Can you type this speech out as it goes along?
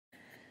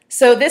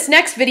So this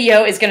next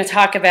video is going to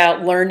talk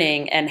about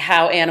learning and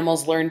how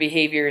animals learn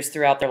behaviors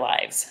throughout their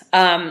lives.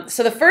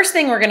 So the first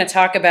thing we're going to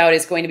talk about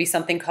is going to be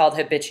something called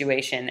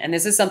habituation. And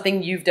this is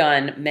something you've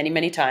done many,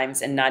 many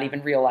times and not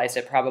even realized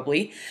it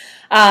probably.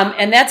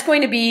 And that's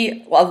going to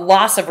be a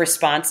loss of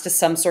response to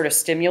some sort of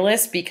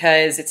stimulus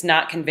because it's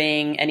not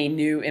conveying any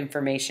new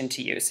information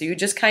to you. So you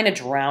just kind of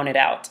drown it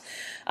out.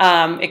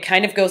 It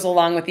kind of goes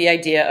along with the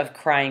idea of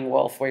crying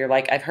wolf, where you're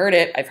like, I've heard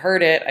it, I've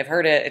heard it, I've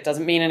heard it, it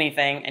doesn't mean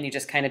anything, and you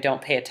just kind of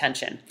don't pay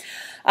attention.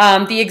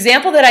 The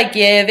example that I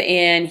give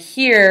in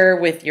here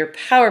with your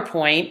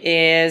PowerPoint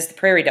is the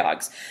prairie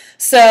dogs.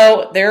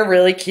 So they're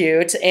really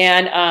cute,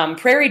 and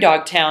prairie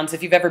dog towns,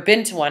 if you've ever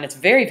been to one, it's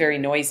very, very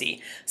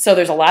noisy. So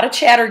there's a lot of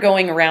chatter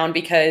going around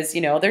because,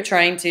 you know, they're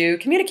trying to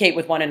communicate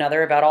with one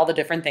another about all the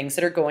different things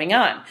that are going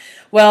on.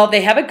 Well,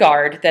 they have a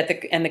guard,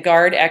 and the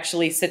guard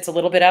actually sits a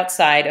little bit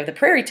outside of the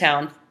prairie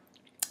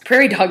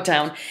dog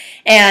town,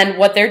 and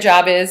what their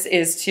job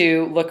is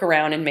to look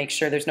around and make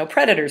sure there's no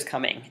predators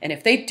coming. And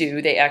if they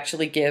do, they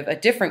actually give a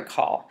different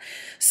call.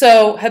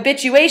 So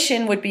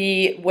habituation would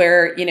be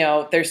where, you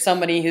know, there's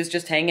somebody who's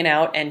just hanging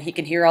out and he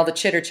can hear all the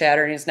chitter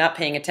chatter and he's not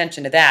paying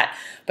attention to that.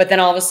 But then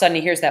all of a sudden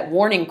he hears that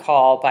warning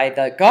call by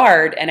the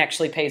guard and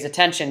actually pays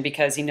attention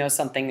because he knows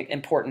something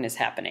important is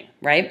happening,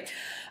 right?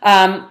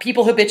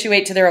 People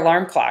habituate to their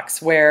alarm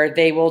clocks, where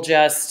they will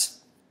just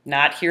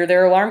not hear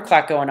their alarm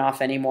clock going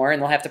off anymore,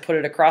 and they'll have to put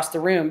it across the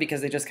room because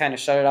they just kind of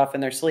shut it off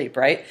in their sleep,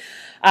 right?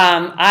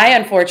 I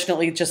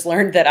unfortunately just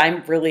learned that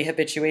I'm really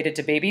habituated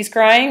to babies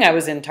crying. I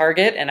was in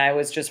Target and I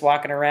was just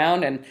walking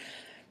around and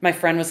my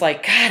friend was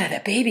like, God,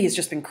 that baby has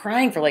just been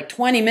crying for like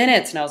 20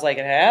 minutes. And I was like,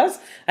 it has?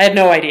 I had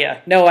no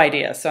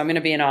idea. So I'm going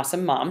to be an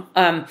awesome mom.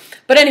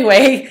 But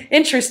anyway,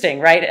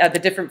 interesting, right? The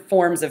different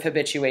forms of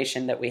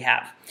habituation that we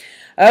have.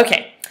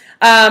 Okay.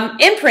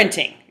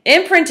 Imprinting.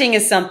 Imprinting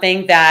is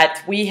something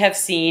that we have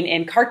seen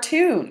in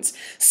cartoons.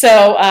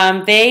 So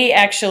they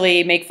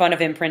actually make fun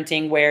of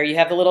imprinting, where you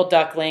have the little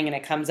duckling and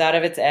it comes out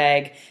of its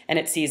egg and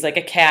it sees like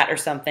a cat or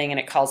something and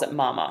it calls it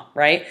mama,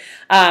 right?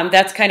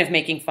 That's kind of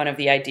making fun of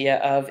the idea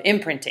of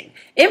imprinting.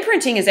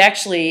 Imprinting is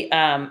actually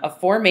a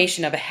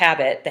formation of a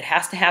habit that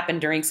has to happen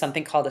during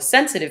something called a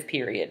sensitive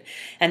period.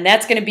 And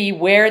that's going to be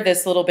where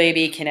this little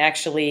baby can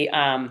actually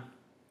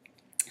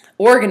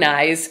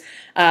organize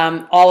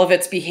all of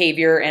its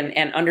behavior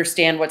and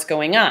understand what's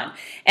going on.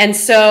 And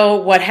so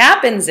what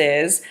happens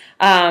is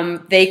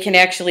they can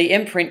actually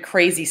imprint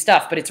crazy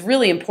stuff, but it's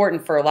really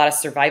important for a lot of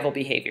survival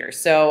behavior.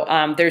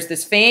 So there's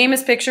this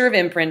famous picture of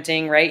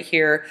imprinting right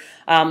here.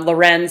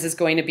 Lorenz is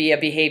going to be a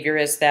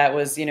behaviorist that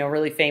was, you know,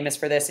 really famous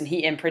for this, and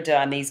he imprinted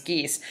on these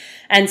geese.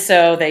 And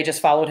so they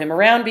just followed him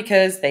around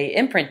because they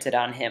imprinted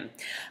on him.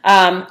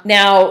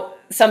 Now,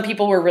 some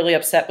people were really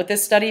upset with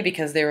this study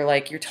because they were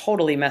like, you're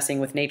totally messing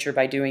with nature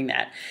by doing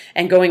that.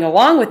 And going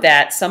along with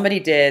that, somebody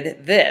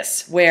did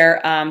this,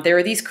 where there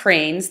were these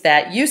cranes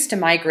that used to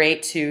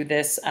migrate to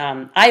this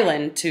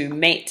island to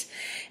mate.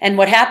 And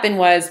what happened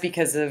was,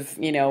 because of,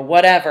 you know,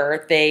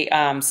 whatever, they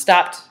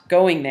stopped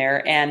going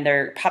there and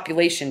their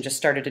population just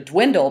started to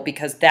dwindle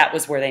because that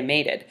was where they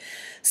mated.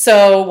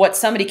 So what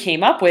somebody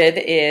came up with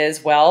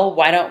is, well,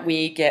 why don't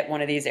we get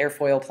one of these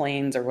airfoil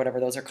planes or whatever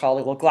those are called,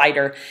 a little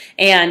glider,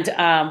 and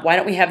why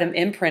don't we have them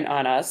imprint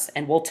on us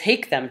and we'll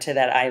take them to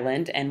that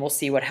island and we'll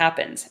see what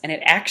happens. And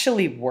it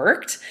actually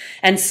worked.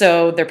 And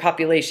so their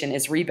population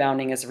is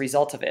rebounding as a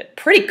result of it.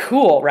 Pretty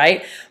cool,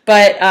 right?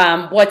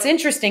 But what's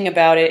interesting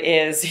about it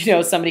is, you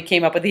know, somebody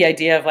came up with the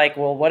idea of like,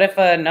 well, what if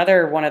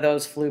another one of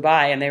those flew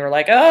by? And they were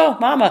like, oh,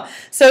 mama.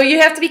 So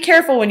you have to be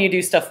careful when you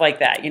do stuff like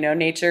that. You know,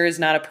 nature is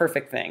not a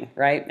perfect thing,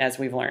 right? As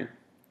we've learned.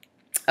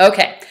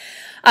 Okay.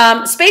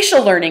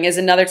 Spatial learning is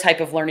another type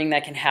of learning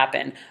that can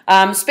happen.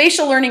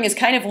 Spatial learning is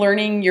kind of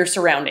learning your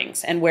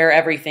surroundings and where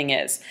everything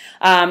is.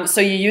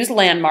 So you use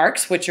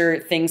landmarks, which are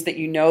things that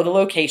you know the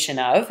location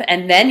of,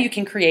 and then you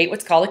can create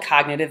what's called a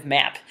cognitive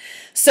map.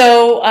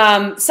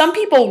 So some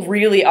people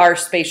really are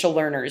spatial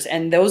learners,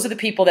 and those are the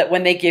people that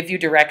when they give you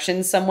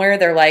directions somewhere,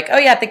 they're like, oh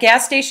yeah, at the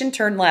gas station,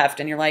 turn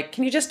left. And you're like,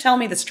 can you just tell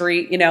me the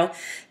street, you know?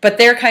 But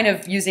they're kind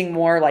of using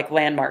more like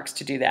landmarks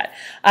to do that.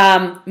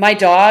 My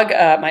dog,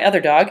 my other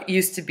dog,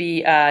 used to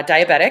be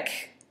diabetic.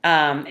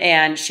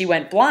 And she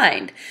went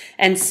blind.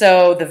 And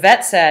so the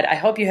vet said, I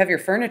hope you have your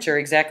furniture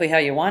exactly how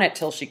you want it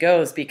till she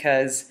goes,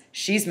 because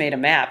she's made a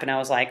map. And I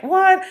was like,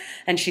 what?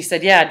 And she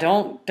said, yeah,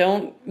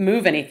 don't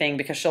move anything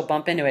because she'll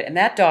bump into it. And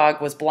that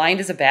dog was blind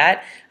as a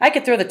bat. I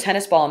could throw the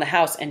tennis ball in the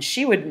house and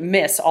she would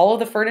miss all of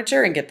the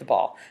furniture and get the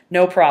ball.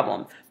 No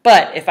problem.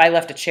 But if I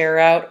left a chair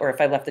out or if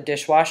I left the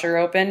dishwasher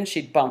open,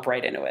 she'd bump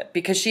right into it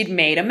because she'd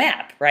made a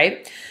map,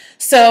 right?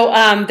 So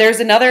there's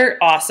another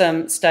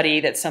awesome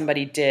study that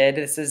somebody did.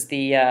 This is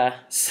the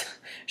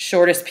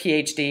shortest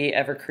PhD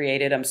ever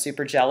created. I'm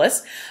super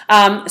jealous.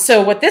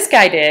 So what this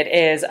guy did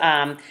is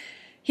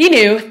He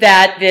knew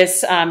that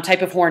this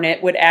type of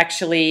hornet would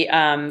actually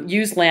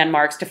use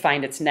landmarks to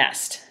find its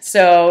nest.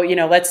 So,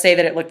 let's say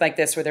that it looked like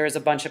this, where there was a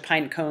bunch of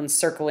pine cones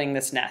circling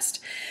this nest.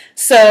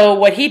 So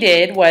what he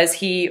did was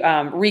he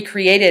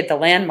recreated the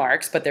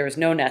landmarks, but there was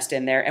no nest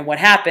in there. And what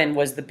happened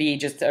was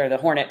the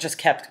hornet just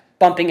kept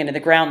bumping into the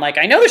ground like,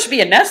 I know there should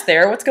be a nest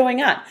there. What's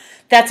going on?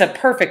 That's a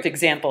perfect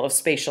example of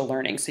spatial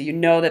learning. So you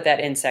know that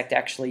insect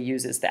actually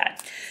uses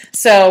that.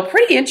 So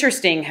pretty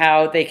interesting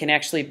how they can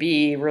actually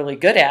be really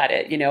good at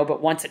it,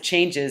 but once it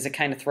changes, it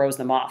kind of throws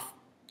them off.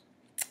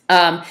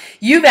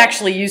 You've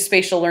actually used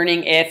spatial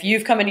learning if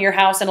you've come into your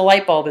house and a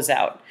light bulb is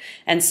out.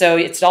 And so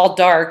it's all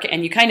dark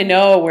and you kind of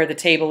know where the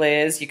table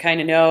is, you kind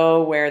of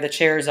know where the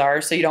chairs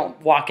are, so you don't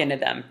walk into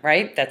them,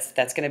 right? That's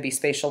going to be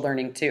spatial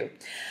learning too.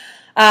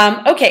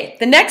 Okay,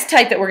 the next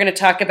type that we're going to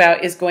talk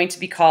about is going to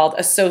be called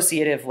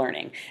associative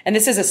learning. And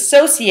this is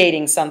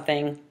associating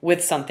something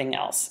with something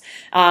else.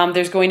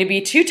 There's going to be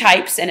two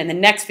types, and in the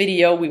next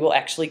video we will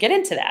actually get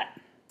into that.